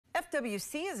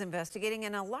FWC is investigating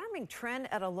an alarming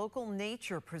trend at a local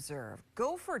nature preserve.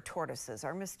 Gopher tortoises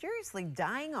are mysteriously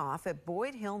dying off at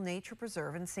Boyd Hill Nature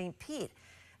Preserve in St. Pete.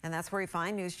 And that's where we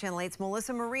find News Channel 8's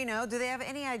Melissa Marino. Do they have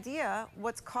any idea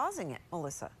what's causing it,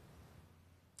 Melissa?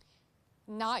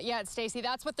 Not yet, Stacy.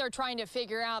 That's what they're trying to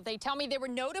figure out. They tell me they were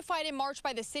notified in March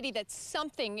by the city that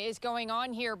something is going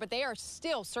on here, but they are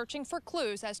still searching for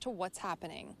clues as to what's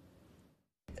happening.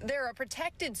 They're a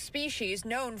protected species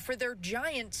known for their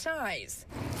giant size.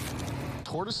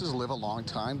 Tortoises live a long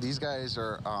time. These guys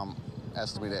are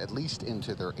estimated at least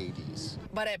into their 80s.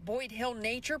 But at Boyd Hill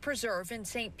Nature Preserve in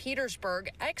St.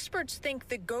 Petersburg, experts think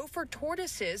the gopher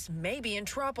tortoises may be in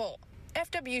trouble.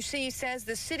 FWC says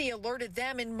the city alerted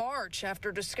them in March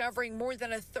after discovering more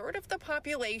than a third of the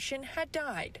population had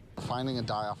died. Finding a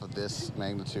die-off of this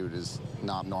magnitude is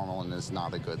not normal and is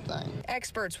not a good thing.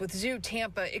 Experts with Zoo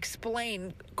Tampa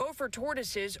explain gopher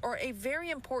tortoises are a very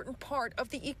important part of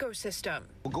the ecosystem.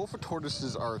 Well, gopher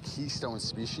tortoises are a keystone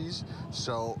species,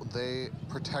 so they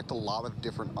protect a lot of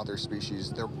different other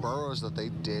species. Their burrows that they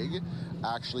dig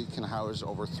actually can house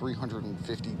over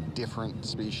 350 different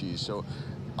species. So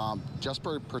just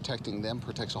by protecting them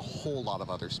protects a whole lot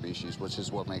of other species, which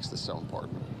is what makes this so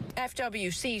important.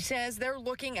 FWC says they're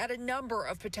looking at a number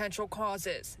of potential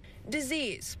causes: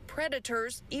 disease,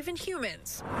 predators, even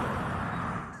humans.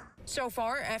 So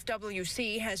far,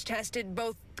 FWC has tested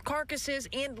both carcasses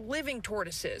and living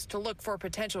tortoises to look for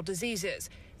potential diseases.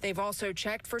 They've also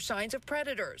checked for signs of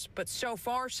predators, but so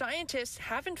far scientists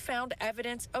haven't found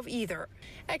evidence of either.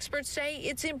 Experts say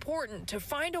it's important to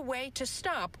find a way to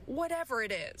stop whatever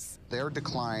it is. Their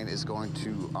decline is going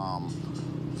to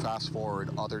fast forward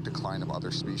other decline of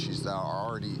other species that are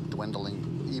already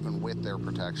dwindling even with their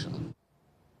protection.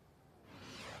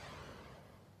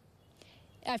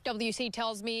 FWC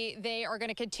tells me they are going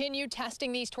to continue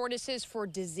testing these tortoises for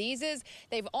diseases.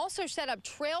 They've also set up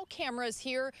trail cameras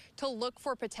here to look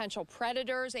for potential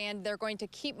predators, and they're going to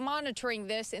keep monitoring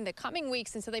this in the coming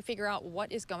weeks until they figure out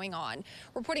what is going on.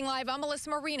 Reporting live, I'm Melissa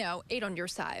Marino, 8 on your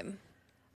side.